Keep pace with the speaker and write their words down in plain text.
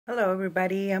Hello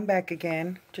everybody, I'm back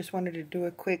again. Just wanted to do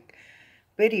a quick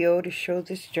video to show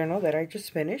this journal that I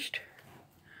just finished.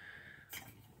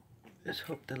 Just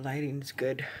hope the lighting is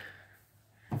good.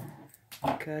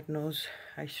 God knows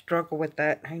I struggle with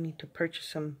that. I need to purchase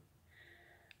some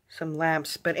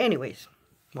lamps, but anyways,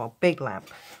 well, big lamp.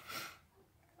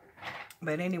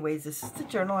 But anyways, this is the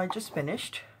journal I just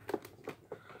finished.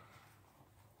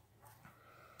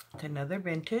 It's another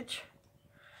vintage.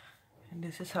 And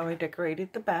this is how I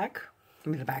decorated the back.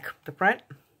 The front.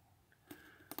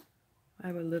 I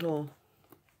have a little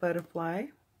butterfly.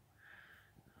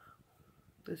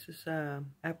 This is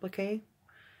applique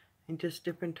and just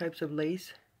different types of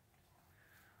lace.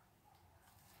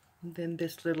 And then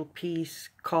this little piece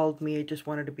called me. I just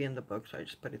wanted to be in the book, so I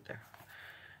just put it there.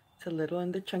 It's a little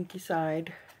on the chunky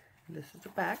side. This is the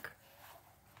back.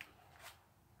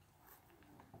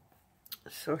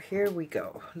 So here we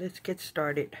go. Let's get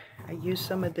started. I used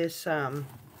some of this, I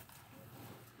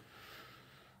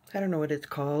don't know what it's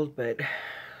called, but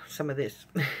some of this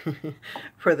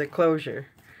for the closure.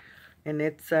 And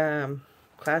it's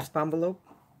clasp envelope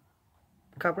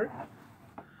cover.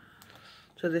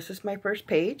 So this is my first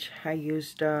page. I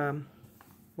used one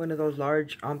of those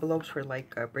large envelopes for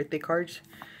like birthday cards.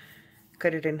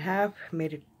 Cut it in half,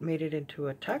 made it into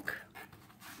a tuck.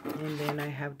 And then I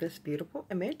have this beautiful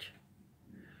image.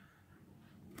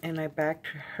 And I backed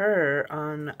her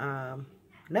on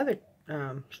another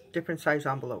different size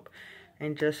envelope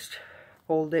and just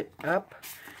fold it up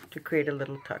to create a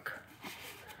little tuck.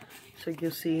 So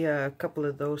you'll see a couple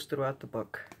of those throughout the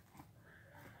book.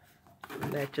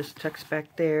 And that just tucks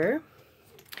back there.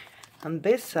 On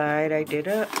this side, I did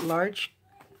a large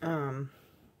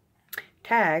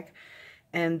tag,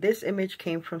 and this image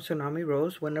came from Tsunami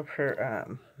Rose, one of her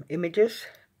images.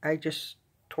 I just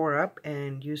tore up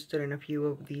and used it in a few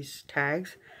of these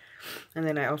tags, and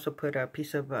then I also put a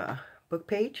piece of book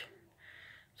page.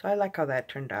 So I like how that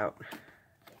turned out,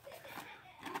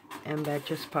 and that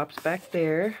just pops back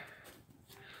there.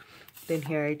 Then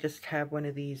here I just have one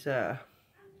of these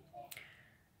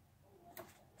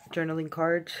journaling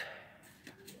cards,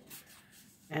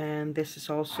 and this is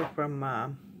also from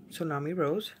Tsunami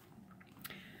Rose.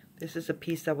 This is a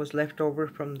piece that was left over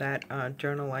from that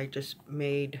journal I just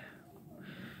made,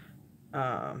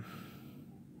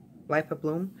 Life of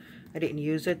Bloom. I didn't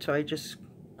use it, so I just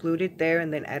glued it there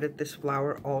and then added this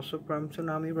flower also from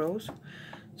Tsunami Rose.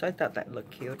 So I thought that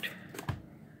looked cute.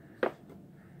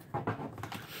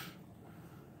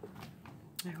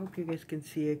 I hope you guys can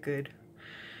see it good.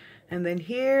 And then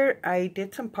here I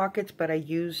did some pockets, but I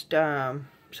used some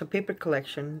paper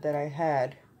collection that I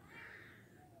had,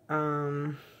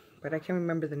 but I can't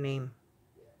remember the name.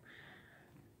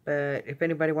 But if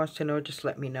anybody wants to know, just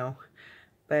let me know.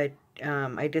 But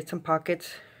I did some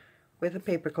pockets with a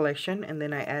paper collection, and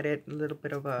then I added a little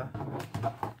bit of a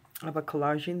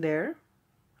collage in there.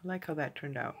 I like how that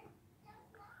turned out.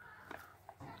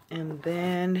 And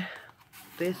then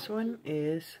this one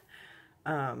is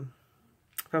from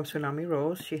Tsunami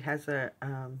Rose. She has a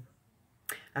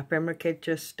ephemera kit,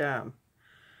 just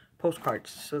postcards.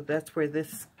 So that's where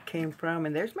this came from.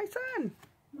 And there's my son.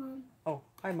 Mom. Oh,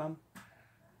 hi, Mom.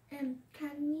 Can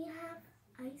we have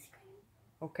ice cream?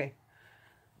 Okay.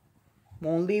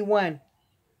 Only one.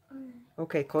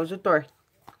 Okay, close the door.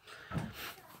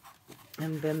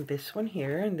 And then this one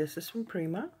here, and this is from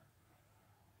Prima.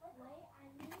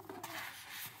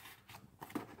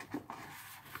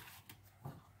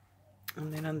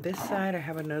 And then on this side, I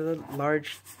have another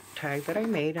large tag that I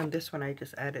made. On this one, I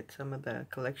just added some of the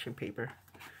collection paper.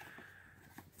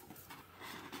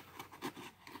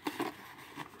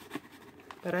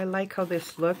 But I like how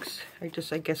this looks. I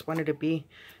guess wanted to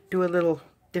do a little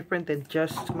different than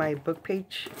just my book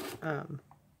page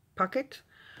pocket.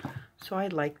 So I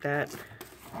like that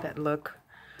look.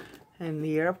 And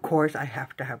here, of course, I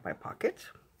have to have my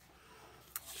pockets.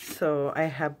 So I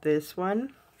have this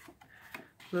one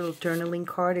little journaling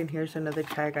card, and here's another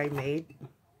tag I made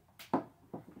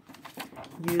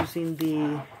using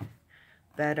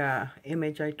that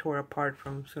image I tore apart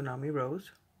from Tsunami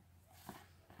Rose.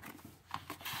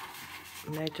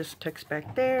 And that just tucks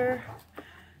back there,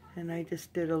 and I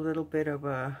just did a little bit of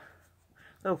a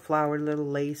little flower, little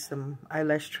lace, some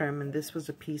eyelash trim, and this was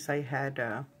a piece I had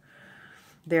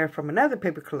there from another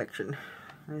paper collection.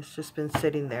 And it's just been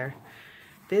sitting there.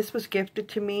 This was gifted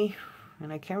to me,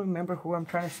 and I can't remember who. I'm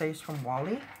trying to say it's from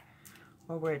Wally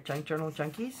over at Junk Journal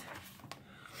Junkies.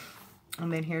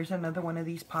 And then here's another one of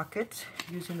these pockets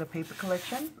using the paper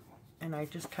collection, and I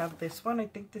just have this one. I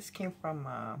think this came from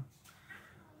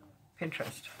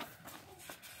Pinterest.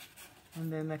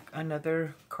 And then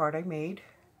another card I made,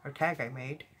 or tag I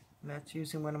made. That's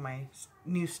using one of my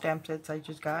new stamp sets I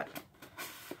just got.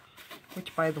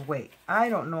 Which, by the way, I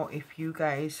don't know if you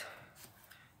guys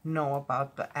know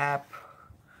about the app,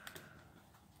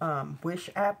 Wish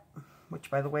app. Which,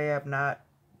 by the way, I'm not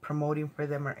promoting for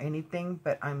them or anything.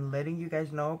 But I'm letting you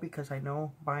guys know because I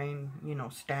know buying, you know,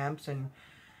 stamps and,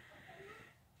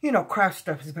 you know, craft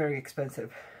stuff is very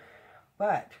expensive.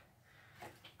 But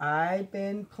I've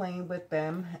been playing with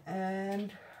them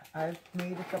and I've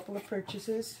made a couple of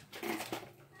purchases.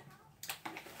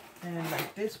 And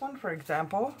like this one, for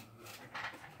example,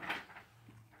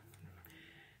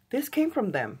 this came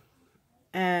from them.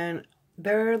 And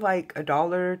they're like $1,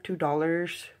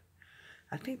 $2.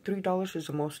 I think $3 is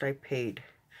the most I paid.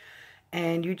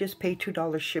 And you just pay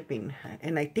 $2 shipping.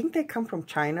 And I think they come from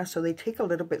China, so they take a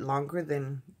little bit longer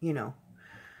than, you know,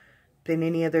 than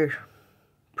any other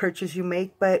purchase you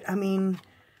make. But, I mean,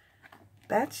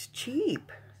 that's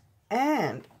cheap.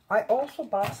 And I also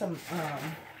bought some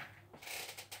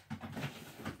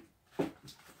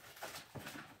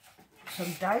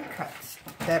die cuts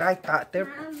that I thought they're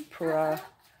for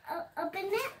open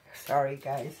it. Sorry,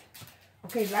 guys.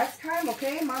 Okay, last time,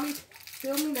 okay? Mommy's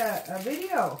filming a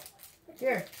video.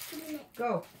 Here,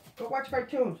 go watch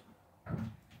cartoons.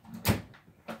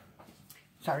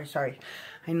 Sorry.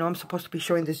 I know I'm supposed to be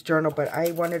showing this journal, but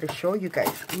I wanted to show you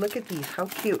guys. Look at these, how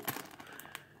cute.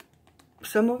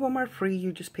 Some of them are free,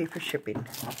 you just pay for shipping.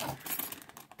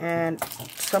 And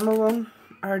some of them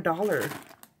are $1.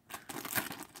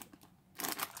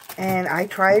 And I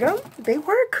tried them, they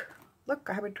work. Look,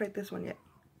 I haven't tried this one yet.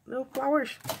 Little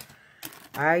flowers.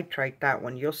 I tried that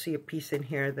one. You'll see a piece in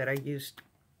here that I used.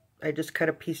 I just cut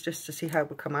a piece just to see how it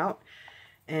would come out.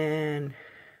 And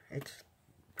it's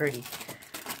pretty.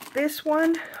 This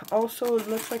one also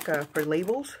looks like for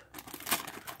labels.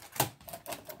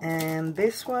 And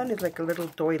this one is like a little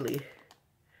doily.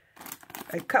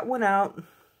 I cut one out.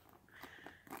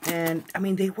 And, I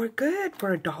mean, they work good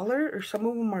for $1. Or some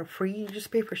of them are free. You just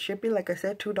pay for shipping. Like I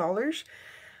said, $2.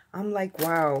 I'm like,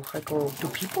 wow. I go, do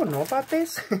people know about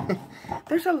this?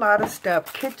 There's a lot of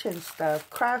stuff. Kitchen stuff.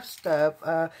 Craft stuff.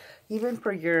 Even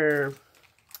for your,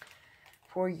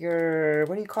 what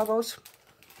do you call those?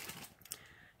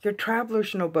 Your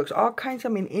traveler's notebooks. All kinds, I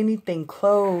mean, anything.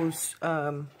 Clothes.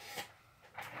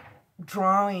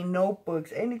 Drawing,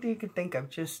 notebooks. Anything you can think of.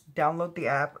 Just download the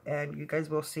app and you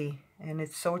guys will see. And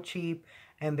it's so cheap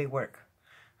and they work.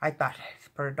 I thought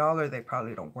for $1 they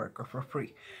probably don't work or for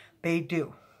free. They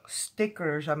do.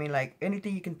 Stickers, I mean, like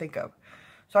anything you can think of.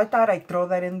 So I thought I'd throw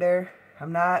that in there.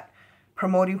 I'm not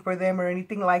promoting for them or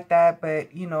anything like that,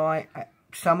 but you know, I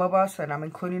some of us, and I'm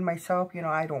including myself, you know,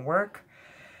 I don't work.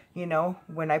 You know,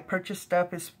 when I purchase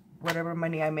stuff, is whatever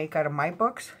money I make out of my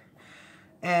books.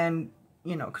 And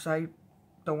you know, because I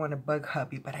don't want to bug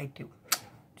hubby, but I do.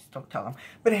 Just don't tell him.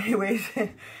 But anyways,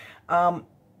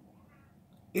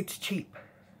 it's cheap.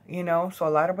 You know, so a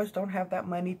lot of us don't have that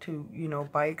money to, you know,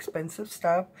 buy expensive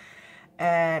stuff.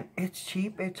 And it's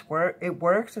cheap, it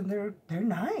works, and they're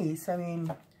nice. I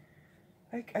mean,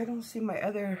 I don't see my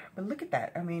other, but look at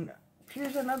that. I mean,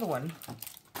 here's another one.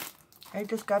 I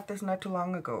just got this not too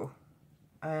long ago.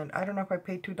 And I don't know if I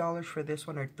paid $2 for this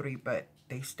one or $3, but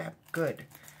they stamp good.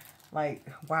 Like,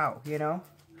 wow, you know.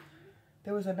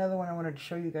 There was another one I wanted to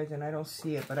show you guys, and I don't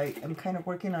see it. But I'm kind of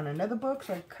working on another book,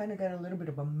 so I kind of got a little bit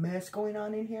of a mess going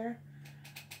on in here.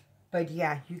 But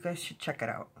yeah, you guys should check it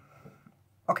out.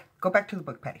 Okay, go back to the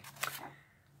book, Patty.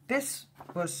 This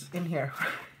was in here.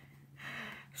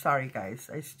 Sorry, guys.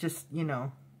 It's just, you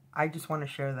know, I just want to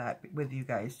share that with you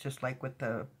guys, just like with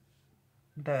the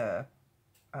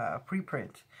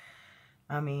preprint.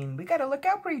 I mean, we got to look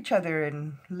out for each other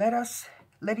and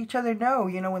let each other know,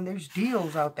 you know, when there's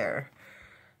deals out there.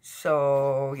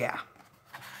 So, yeah,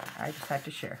 I just had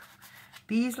to share.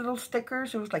 These little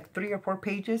stickers, it was like 3 or 4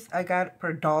 pages. I got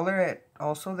for $1 at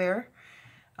also there.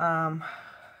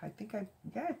 I think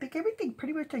everything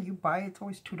pretty much that you buy, it's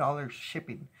always $2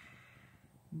 shipping.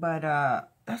 But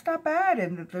that's not bad.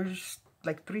 And there's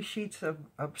like 3 sheets of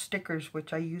stickers,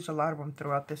 which I use a lot of them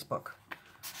throughout this book.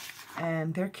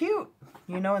 And they're cute,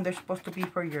 you know, and they're supposed to be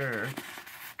for your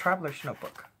traveler's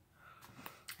notebook.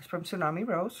 It's from Tsunami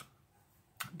Rose.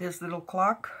 This little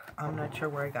clock, I'm not sure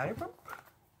where I got it from.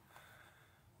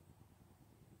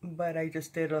 But I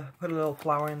just did put a little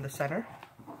flower in the center.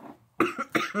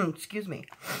 Excuse me.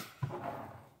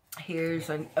 Here's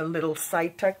a little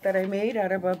side tuck that I made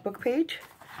out of a book page.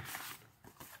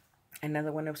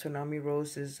 Another one of Tsunami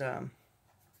Rose is,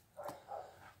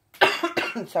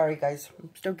 sorry guys,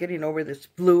 I'm still getting over this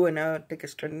flu and now I think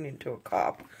it's turning into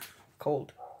a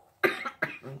cold.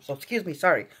 So excuse me,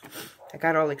 sorry. I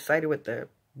got all excited with the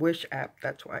Wish app,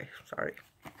 that's why, sorry.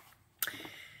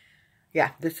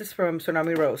 Yeah, this is from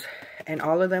Tsunami Rose. And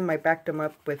all of them, I backed them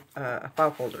up with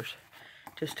file folders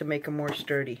just to make them more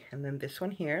sturdy. And then this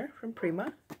one here from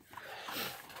Prima.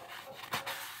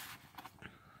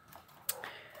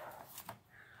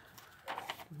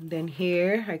 And then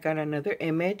here, I got another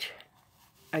image.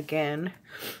 Again,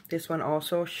 this one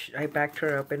also, I backed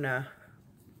her up in a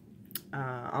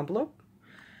envelope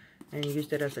and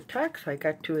used it as a tag. So I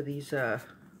got two of these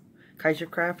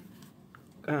Kaisercraft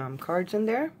cards in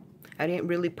there. I didn't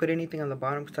really put anything on the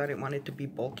bottom because I didn't want it to be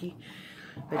bulky.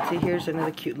 But see, here's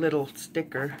another cute little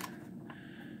sticker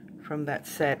from that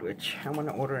set, which I want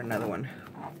to order another one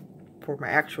for my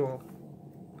actual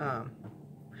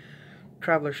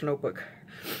traveler's notebook.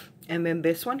 And then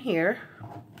this one here,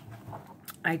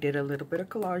 I did a little bit of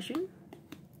collaging.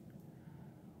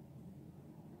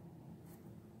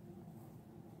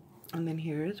 And then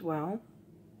here as well.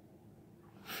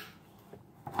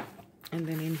 And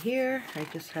then in here, I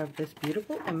just have this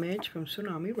beautiful image from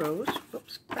Tsunami Rose.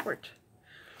 Oops, covered.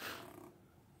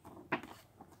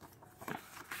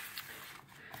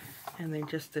 And then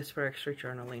just this for extra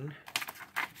journaling.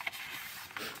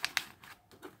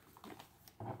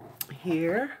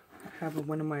 Here, I have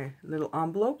one of my little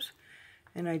envelopes.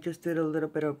 And I just did a little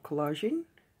bit of collaging.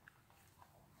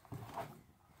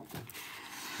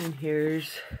 And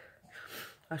here's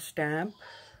a stamp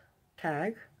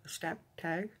tag.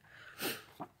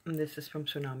 And this is from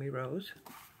Tsunami Rose.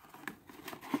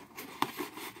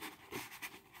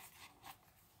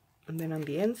 And then on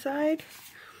the inside,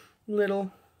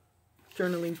 little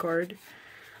journaling card.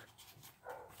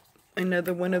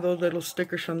 Another one of those little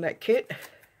stickers from that kit,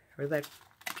 or that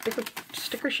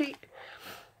sticker sheet.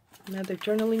 Another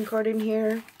journaling card in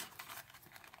here.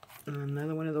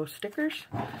 Another one of those stickers.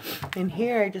 And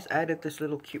here I just added this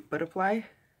little cute butterfly.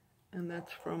 And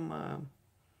that's from a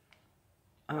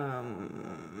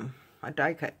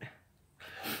die cut.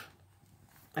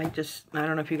 I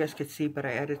don't know if you guys could see, but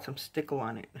I added some stickles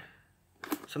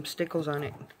on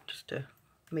it just to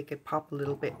make it pop a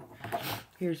little bit.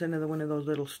 Here's another one of those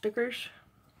little stickers.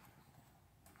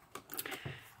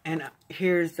 And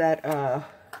here's that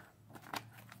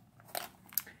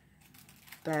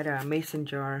mason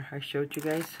jar I showed you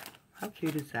guys. How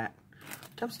cute is that?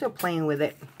 I'm still playing with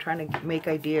it, trying to make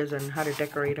ideas on how to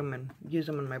decorate them and use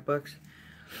them in my books.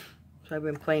 So I've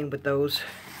been playing with those.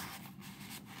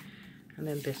 And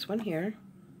then this one here.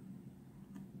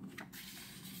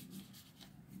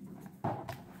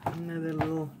 Another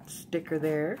little sticker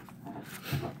there.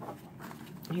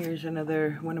 Here's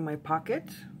another one of my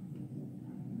pockets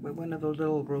with one of those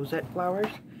little rosette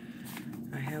flowers.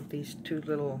 I have these two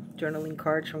little journaling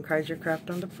cards from Kaisercraft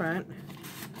on the front.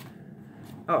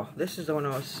 Oh, this is the one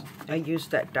I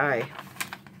used that die.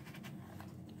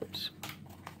 Oops.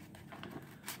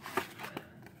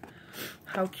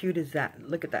 How cute is that?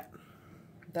 Look at that.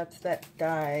 That's that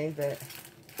die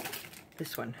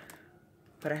this one.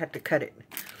 But I had to cut it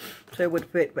so it would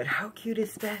fit. But how cute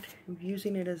is that? I'm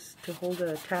using it to hold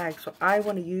a tag. So I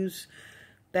want to use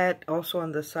that also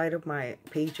on the side of my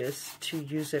pages to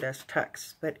use it as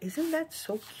text. But isn't that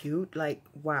so cute? Like,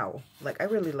 wow. Like, I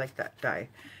really like that die.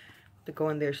 To go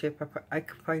in there, see if I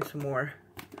can find some more.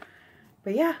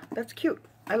 But yeah, that's cute.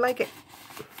 I like it.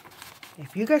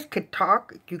 If you guys could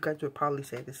talk, you guys would probably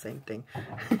say the same thing.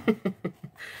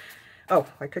 Oh,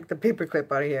 I took the paper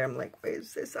clip out of here. I'm like, why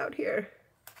is this out here?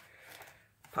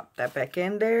 Pop that back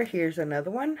in there. Here's another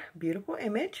one. Beautiful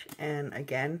image. And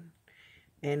again,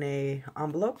 in a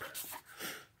envelope.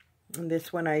 And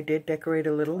this one I did decorate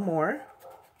a little more.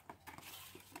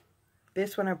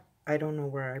 This one I don't know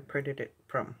where I printed it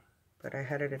from, but I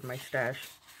had it in my stash.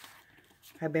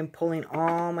 I've been pulling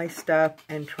all my stuff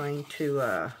and trying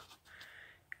to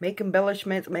make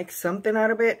embellishments, make something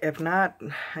out of it. If not,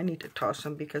 I need to toss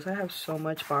them because I have so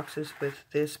much boxes with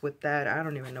this, with that. I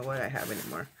don't even know what I have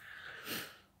anymore.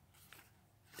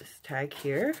 This tag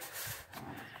here.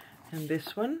 And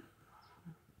this one.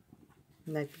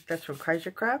 And that's from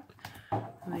Kaisercraft.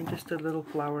 And then just a little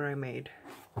flower I made.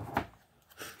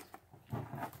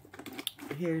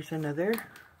 Here's another.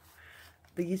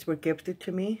 These were gifted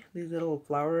to me. These little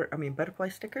butterfly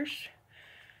stickers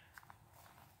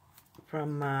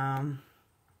from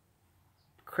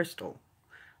Crystal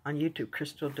on YouTube,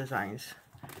 Crystal Designs.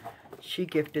 She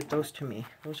gifted those to me.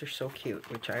 Those are so cute,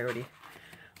 which I already,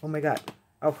 oh my god.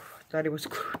 Oh, I thought it was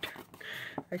glued.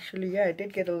 Actually, yeah, I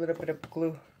did get a little bit of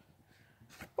glue.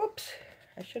 Oops,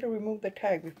 I should have removed the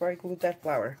tag before I glued that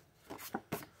flower.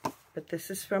 But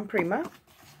this is from Prima.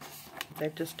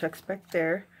 That just tucks back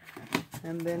there.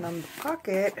 And then on the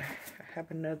pocket, I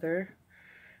have another.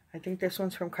 I think this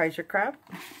one's from Kaisercraft.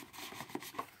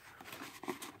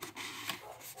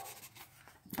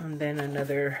 And then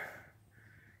another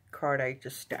card I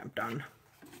just stamped on,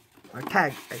 or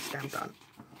tag I stamped on.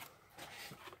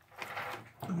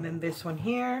 And then this one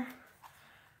here,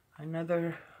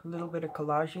 another little bit of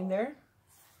collaging there.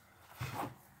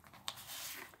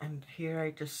 And here I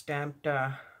just stamped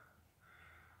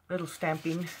little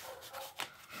stamping.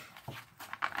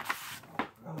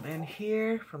 And then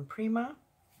here from Prima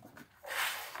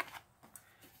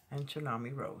and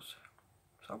Tsunami Rose.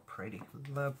 So pretty.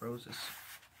 Love roses.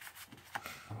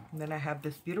 And then I have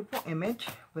this beautiful image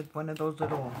with one of those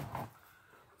little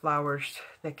flowers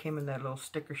that came in that little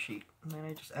sticker sheet. And then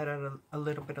I just added a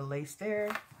little bit of lace there.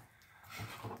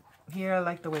 Here I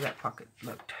like the way that pocket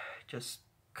looked. Just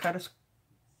cut a,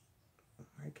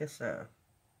 I guess,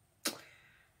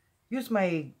 use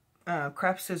my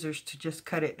craft scissors to just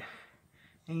cut it,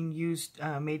 and used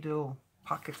made little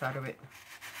pockets out of it.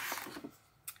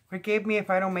 Forgive me if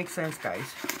I don't make sense,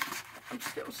 guys. I'm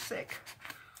still sick.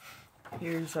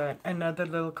 Here's another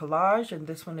little collage, and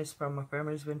this one is from a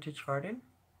Farmer's Vintage Garden.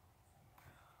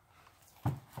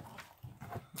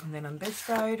 And then on this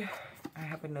side, I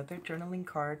have another journaling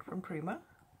card from Prima.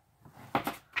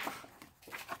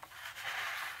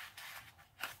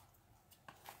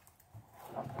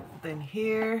 Then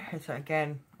here is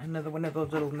again another one of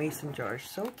those little mason jars.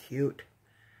 So cute.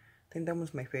 I think that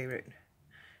was my favorite,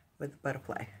 with the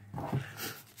butterfly.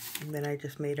 And then I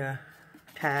just made a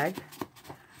tag,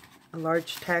 a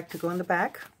large tag to go in the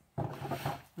back.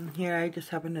 And here I just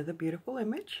have another beautiful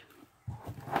image.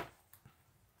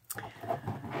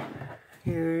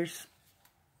 Here's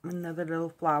another little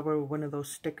flower with one of those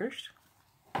stickers.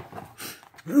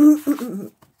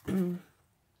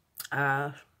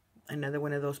 Another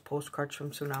one of those postcards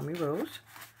from Tsunami Rose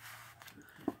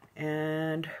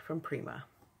and from Prima.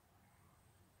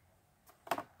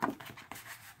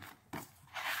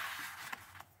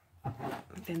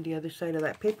 Then the other side of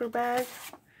that paper bag,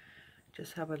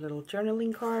 just have a little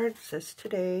journaling card. It says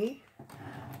today.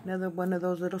 Another one of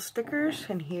those little stickers.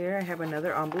 And here I have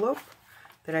another envelope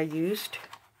that I used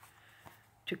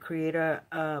to create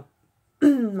a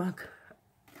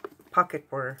pocket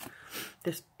for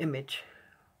this image.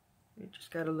 You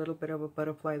just got a little bit of a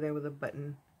butterfly there with a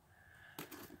button.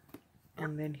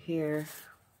 And then here,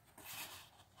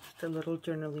 just a little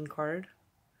journaling card.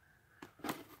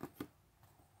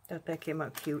 Thought that came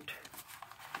out cute.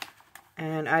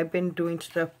 And I've been doing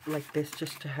stuff like this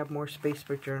just to have more space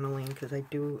for journaling, because I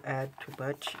do add too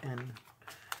much and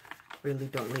really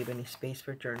don't leave any space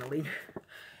for journaling.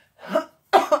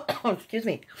 Excuse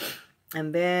me.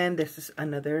 And then this is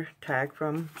another tag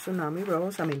from Tsunami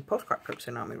Rose. I mean, postcard from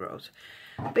Tsunami Rose.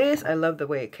 This, I love the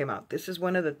way it came out. This is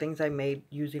one of the things I made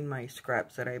using my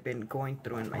scraps that I've been going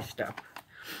through in my stuff.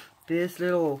 This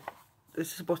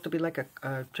is supposed to be like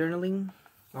a journaling,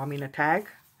 well, I mean a tag.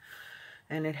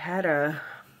 And it had I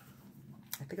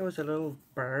think it was a little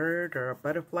bird or a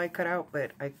butterfly cut out,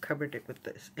 but I covered it with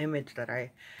this image that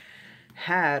I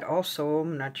had also.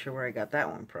 I'm not sure where I got that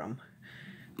one from.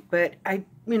 But I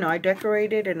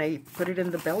decorated and I put it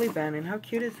in the belly band, and how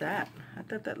cute is that? I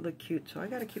thought that looked cute, so I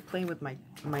gotta keep playing with my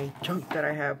junk that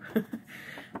I have.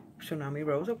 Tsunami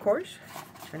Rose, of course.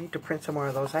 I need to print some more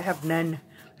of those. I have none.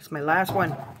 It's my last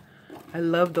one. I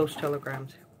love those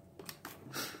telegrams.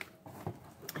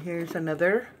 Here's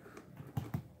another,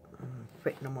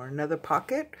 another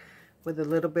pocket with a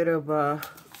little bit of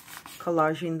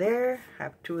collaging there.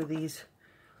 Have two of these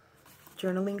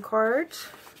journaling cards.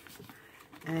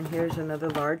 And here's another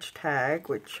large tag,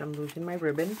 which I'm losing my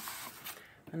ribbon.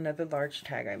 Another large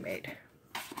tag I made.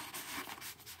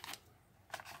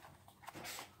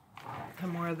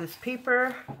 Some more of this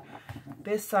paper.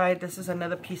 This side, this is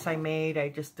another piece I made. I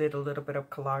just did a little bit of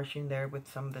collaging there with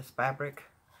some of this fabric.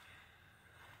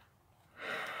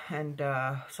 And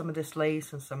some of this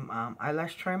lace and some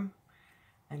eyelash trim.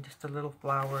 And just a little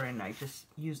flower, and I just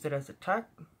used it as a tuck.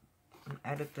 And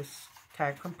added this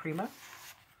tag from Prima.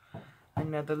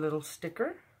 Another little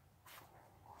sticker.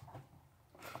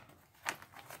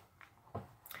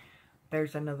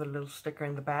 There's another little sticker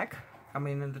in the back. I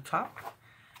mean in the top.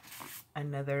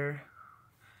 Another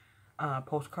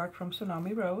postcard from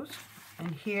Tsunami Rose.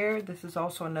 And here, this is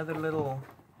also another little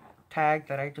tag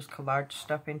that I just collaged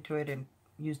stuff into it and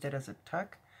used it as a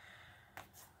tuck.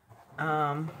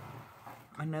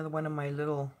 Another one of my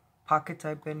little pockets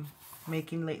I've been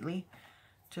making lately.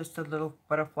 Just a little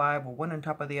butterfly, well, one on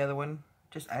top of the other one.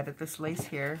 Just added this lace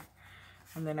here.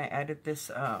 And then I added this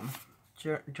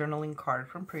journaling card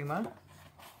from Prima.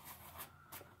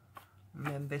 And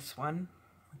then this one.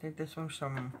 I think this one's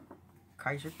from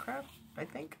Kaiser Craft, I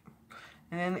think.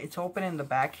 And then it's open in the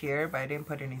back here, but I didn't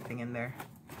put anything in there.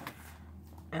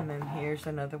 And then here's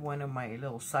another one of my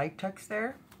little side tucks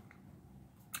there.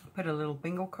 Put a little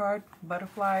bingo card,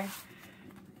 butterfly.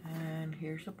 And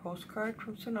here's a postcard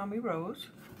from Tsunami Rose.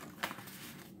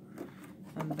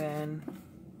 And then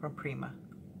from Prima.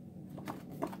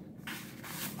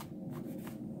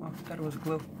 Oh, I thought it was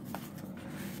glue.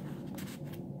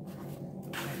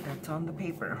 Right, that's on the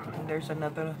paper. And there's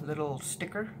another little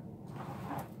sticker.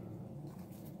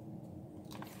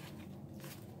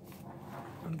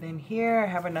 And then here I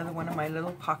have another one of my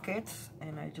little pockets,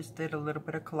 and I just did a little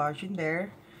bit of collage in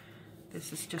there.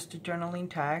 This is just a journaling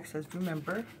tag, says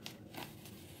remember.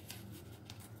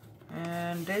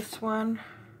 And this one,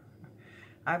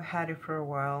 I've had it for a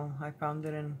while. I found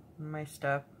it in my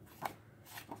stuff.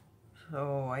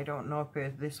 So I don't know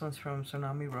if this one's from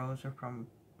Tsunami Rose or from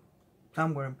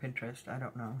somewhere in Pinterest. I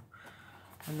don't know.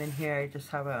 And then here I just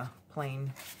have a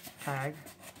plain tag.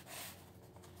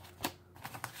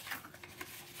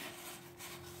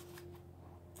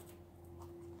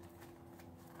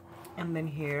 And then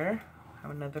here I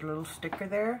have another little sticker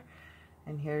there.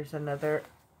 And here's another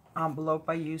envelope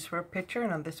I used for a picture.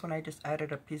 And on this one I just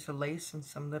added a piece of lace and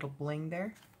some little bling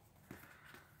there.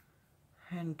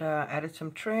 And added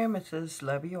some trim. It says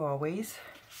love you always.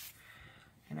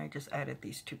 And I just added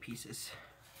these two pieces.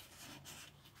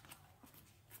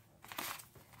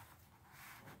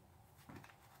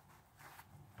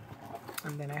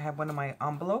 And then I have one of my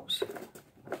envelopes.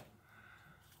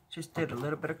 Just did a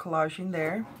little bit of collage in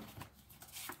there.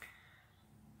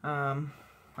 A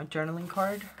journaling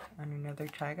card and another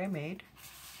tag I made.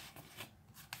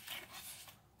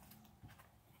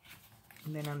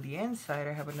 And then on the inside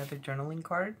I have another journaling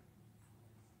card.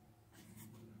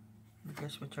 I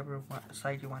guess whichever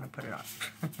side you want to put it on.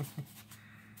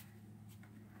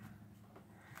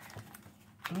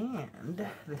 And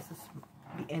this is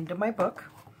the end of my book.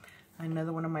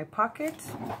 Another one of my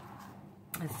pockets.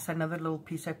 This is another little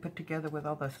piece I put together with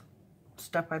all the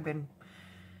stuff I've been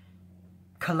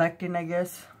collecting, I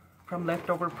guess, from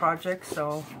leftover projects.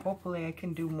 So hopefully I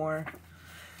can do more,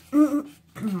 not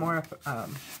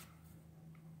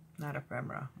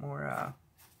ephemera, more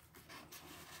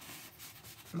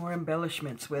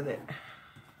embellishments with it.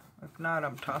 If not,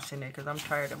 I'm tossing it because I'm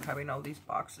tired of having all these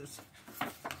boxes.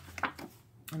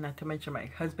 And not to mention my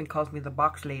husband calls me the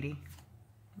box lady.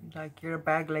 Like, you're a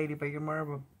bag lady, but you're more of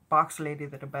a box lady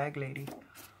than a bag lady.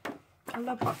 I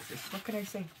love boxes. What can I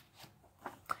say?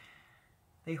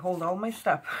 They hold all my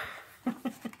stuff.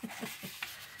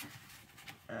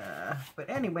 But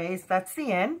anyways, that's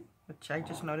the end. Which I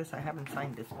just noticed I haven't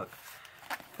signed this book.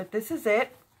 But this is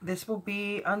it. This will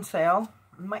be on sale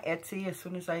on my Etsy as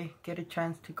soon as I get a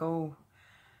chance to go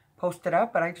post it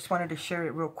up. But I just wanted to share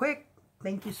it real quick.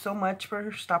 Thank you so much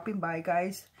for stopping by,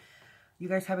 guys. You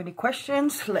guys have any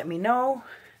questions, let me know.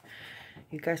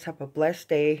 You guys have a blessed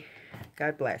day.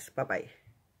 God bless. Bye-bye.